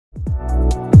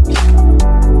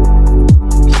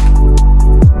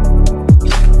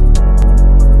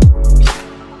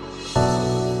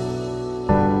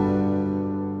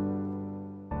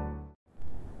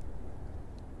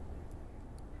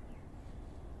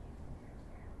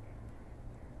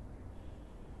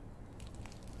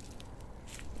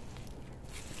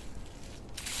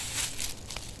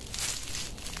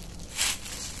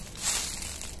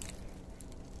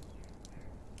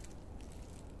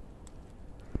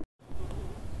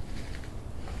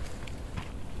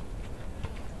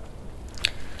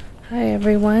Hi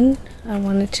everyone, I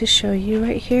wanted to show you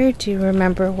right here. Do you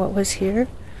remember what was here?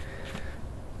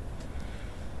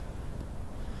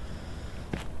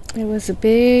 It was a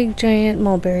big giant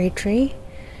mulberry tree,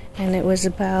 and it was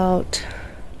about,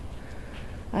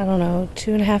 I don't know,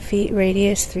 2.5 feet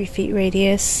radius, 3 feet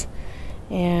radius,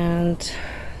 and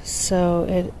so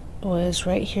it was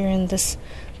right here in this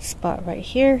spot right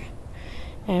here,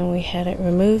 and we had it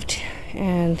removed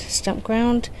and stump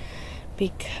ground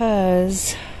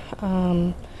because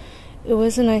it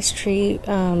was a nice tree.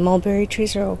 Mulberry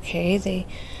trees are okay.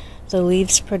 The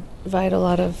leaves provide a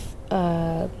lot of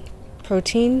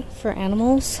protein for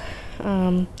animals.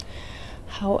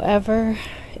 However,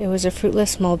 it was a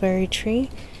fruitless mulberry tree,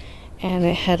 and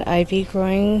it had ivy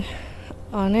growing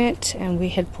on it, and we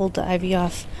had pulled the ivy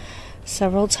off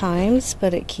several times,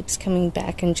 but it keeps coming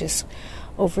back and just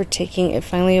overtaking. It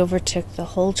finally overtook the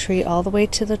whole tree all the way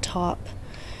to the top,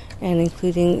 and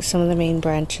including some of the main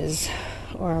branches,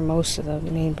 or most of the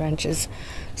main branches.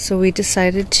 So we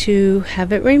decided to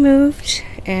have it removed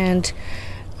and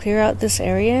clear out this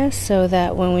area so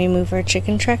that when we move our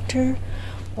chicken tractor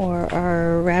or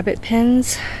our rabbit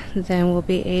pens, then we'll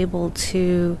be able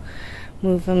to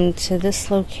move them to this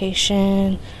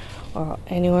location or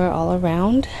anywhere all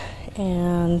around,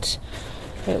 and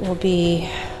it will be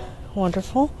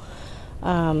wonderful.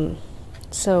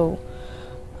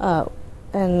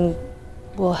 And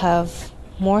we'll have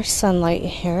more sunlight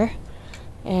here,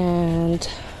 and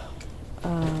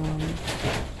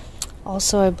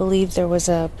also I believe there was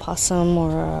a possum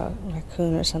or a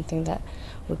raccoon or something that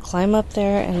would climb up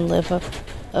there and live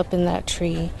up in that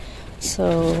tree,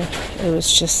 so it was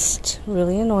just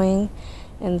really annoying,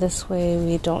 and this way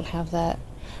we don't have that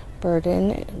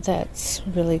burden that's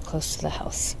really close to the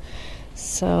house.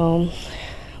 So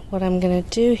what I'm gonna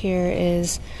do here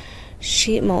is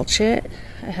sheet mulch it.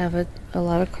 I have a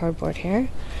lot of cardboard here,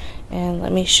 and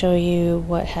let me show you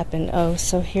what happened. Oh,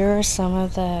 so here are some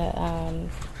of the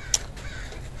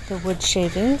wood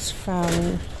shavings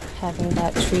from having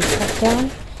that tree cut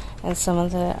down, and some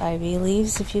of the ivy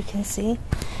leaves, if you can see.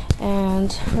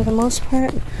 And for the most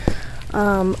part,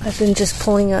 I've been just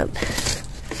pulling up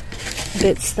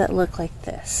bits that look like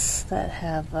this, that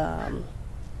have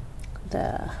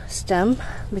the stem,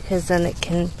 because then it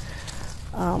can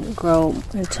grow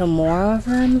into more of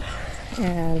them,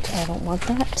 and I don't want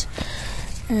that.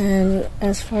 And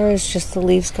as far as just the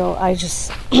leaves go, I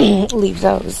just leave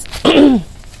those.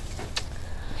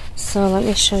 So let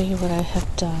me show you what I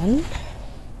have done.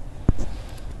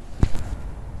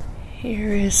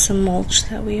 Here is some mulch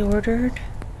that we ordered,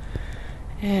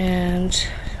 and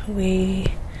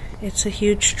it's a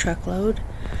huge truckload,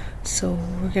 so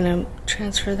we're gonna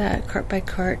transfer that cart by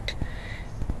cart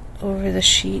over the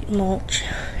sheet mulch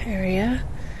area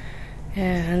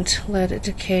and let it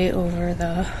decay over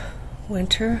the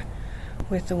winter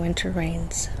with the winter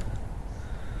rains.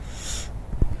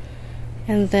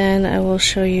 And then I will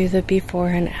show you the before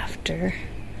and after.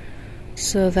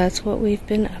 So that's what we've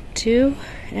been up to,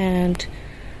 and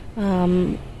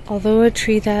although a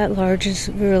tree that large is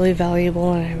really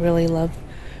valuable and I really love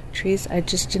trees, I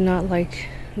just did not like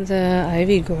the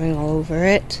ivy growing all over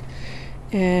it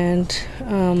and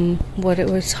what it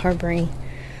was harboring.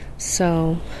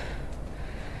 So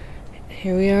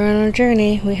here we are on our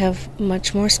journey. We have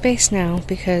much more space now,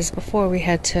 because before we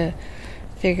had to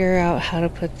figure out how to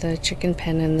put the chicken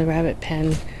pen and the rabbit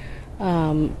pen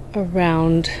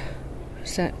around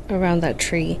that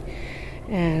tree,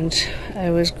 and I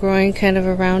was growing kind of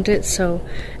around it, so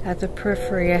at the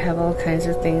periphery I have all kinds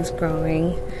of things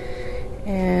growing.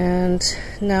 And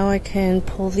now I can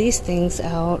pull these things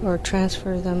out or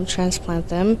transfer them, transplant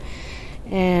them,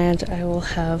 and I will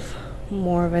have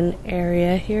more of an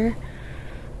area here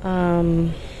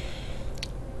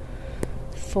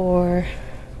for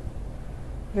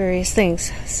various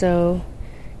things. So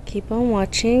keep on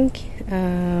watching,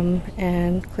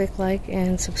 and click like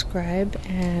and subscribe,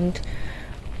 and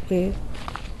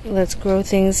let's grow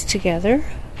things together.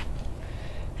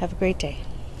 Have a great day.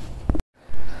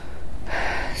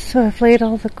 So I've laid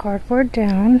all the cardboard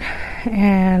down,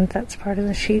 and that's part of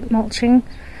the sheet mulching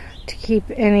to keep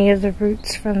any of the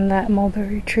roots from that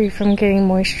mulberry tree from getting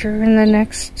moisture in the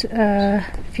next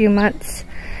few months.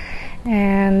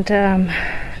 And then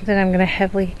I'm going to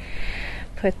heavily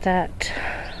put that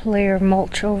layer of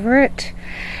mulch over it,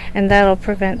 and that'll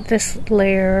prevent this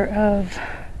layer of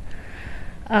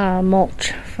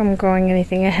mulch from growing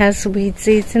anything. It has weed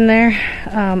seeds in there.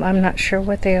 I'm not sure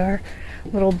what they are,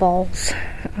 little balls,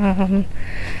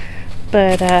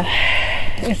 but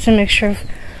it's a mixture of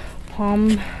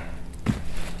palm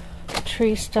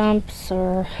tree stumps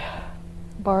or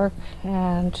bark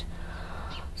and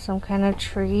some kind of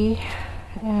tree,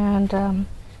 and I'm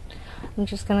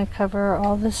just going to cover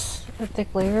all this, a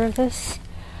thick layer of this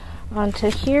onto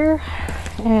here,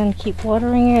 and keep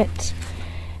watering it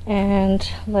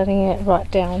and letting it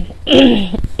rot down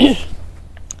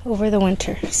over the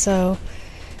winter. So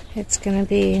it's going to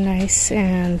be nice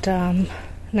and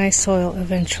nice soil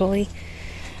eventually.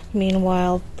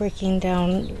 Meanwhile, breaking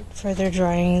down, further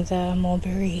drying the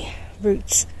mulberry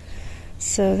roots.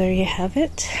 So there you have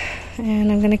it,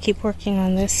 and I'm going to keep working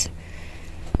on this.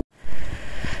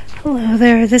 Hello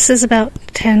there, this is about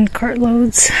 10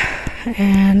 cartloads,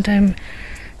 and I'm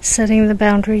setting the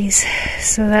boundaries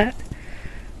so that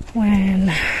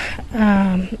when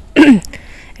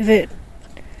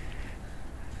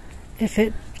if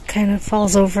it kind of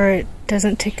falls over, it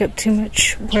doesn't take up too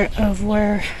much of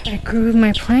where I grew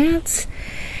my plants,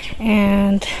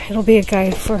 and it'll be a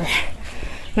guide for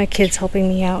my kids helping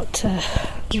me out to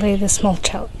lay this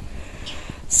mulch out.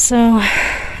 So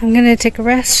I'm gonna take a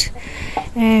rest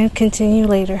and continue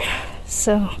later,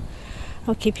 so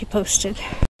I'll keep you posted.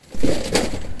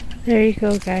 There you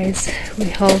go, guys. We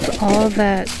hauled all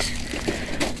that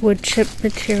wood chip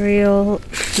material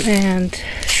and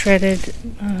shredded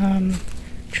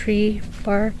tree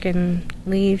bark and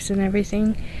leaves and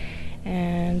everything,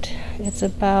 and it's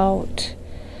about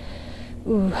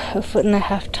a foot and a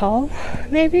half tall,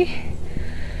 maybe,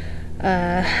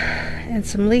 and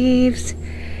some leaves.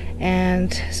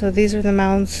 And so these are the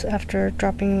mounds after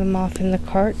dropping them off in the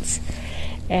carts,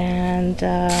 and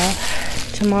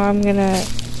tomorrow I'm gonna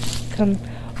come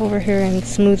over here and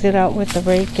smooth it out with the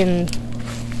rake and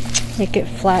make it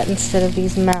flat instead of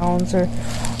these mounds, or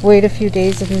wait a few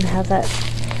days and have that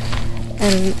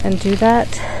and do that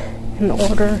in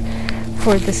order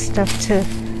for this stuff to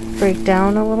break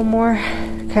down a little more,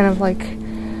 kind of like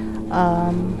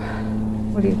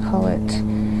what do you call it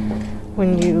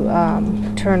when you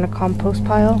turn a compost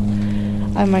pile.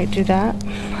 I might do that,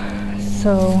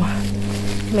 so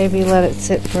maybe let it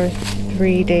sit for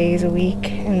 3 days a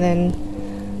week, and then,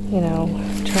 you know,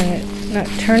 not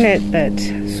turn it, but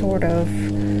sort of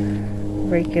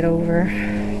rake it over.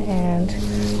 And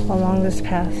along this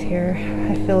path here,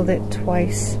 I filled it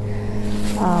twice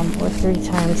or 3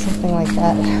 times, something like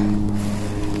that.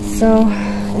 So,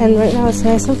 and right now it's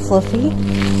nice and fluffy,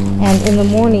 and in the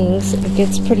mornings it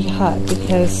gets pretty hot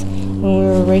because when we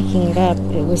were raking it up,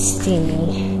 it was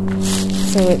steaming.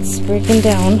 So it's breaking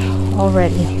down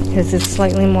already because it's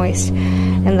slightly moist,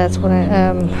 and that's what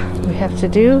we have to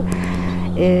do,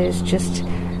 is just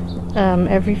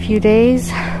every few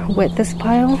days wet this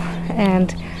pile,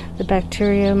 and the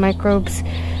bacteria, microbes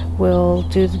will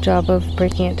do the job of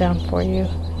breaking it down for you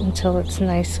until it's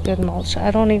nice, good mulch. I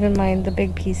don't even mind the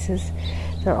big pieces.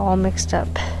 They're all mixed up.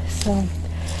 So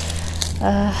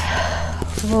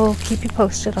we'll keep you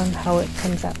posted on how it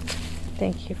comes out.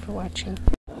 Thank you for watching.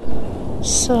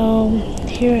 So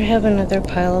here I have another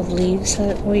pile of leaves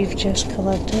that we've just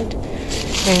collected,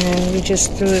 and we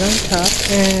just threw it on top,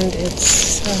 and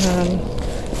it's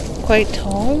quite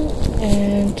tall,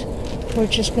 and we're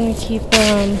just going to keep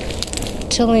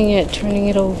tilling it, turning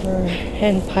it over,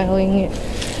 and piling it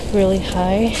really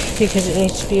high, because it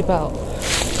needs to be about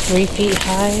 3 feet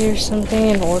high or something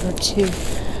in order to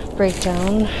break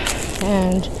down.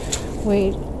 And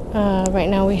right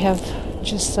now we have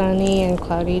just sunny and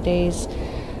cloudy days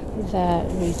that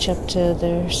reach up to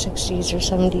their 60s or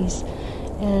 70s,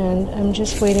 and I'm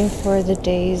just waiting for the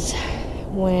days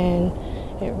when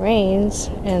it rains,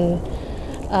 and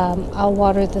I'll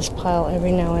water this pile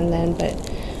every now and then, but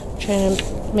I'm trying to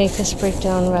make this break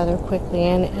down rather quickly,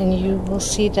 and you will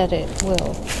see that it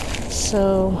will.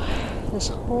 So this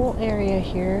whole area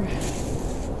here,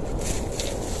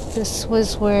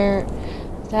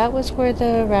 that was where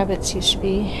the rabbits used to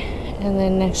be, and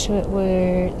then next to it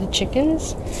were the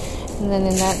chickens, and then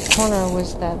in that corner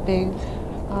was that big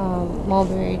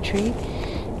mulberry tree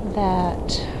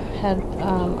that had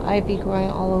ivy growing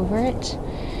all over it.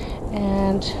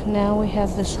 And now we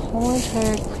have this whole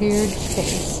entire cleared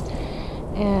space,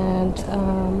 and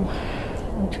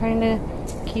I'm trying to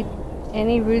keep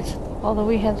any roots, although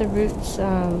we have the roots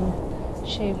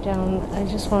shaved down, I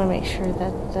just want to make sure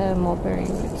that the mulberry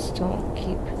roots don't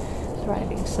keep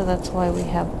thriving. So that's why we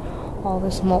have all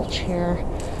this mulch here,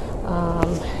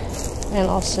 and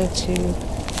also to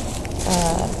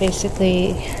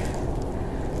basically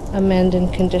amend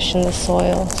and condition the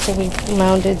soil. So we've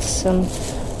mounded some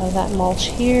of that mulch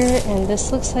here, and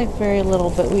this looks like very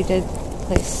little, but we did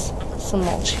place some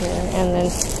mulch here, and then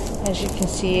as you can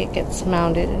see it gets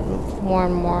mounded more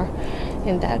and more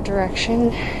in that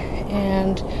direction,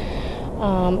 and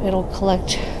it'll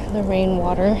collect the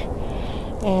rainwater,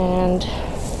 and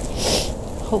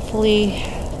hopefully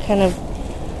kind of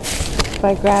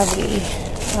by gravity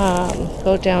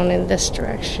go down in this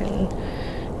direction.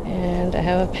 And I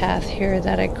have a path here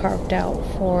that I carved out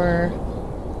for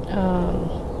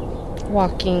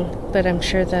walking, but I'm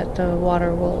sure that the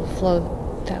water will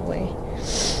flow that way.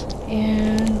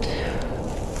 And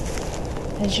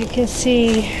as you can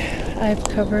see, I've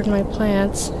covered my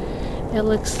plants. It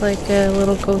looks like a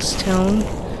little ghost town,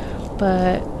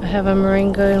 but I have a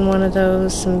moringa in one of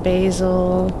those, some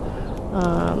basil,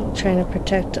 trying to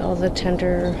protect all the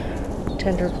tender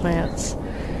plants,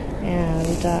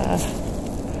 and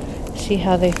see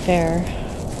how they fare.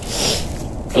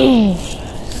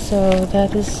 So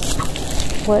that is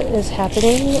what is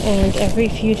happening, and every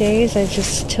few days I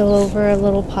just till over a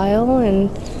little pile and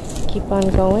keep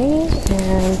on going,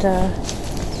 and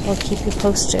I'll keep you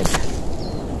posted.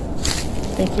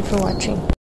 Thank you for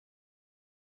watching.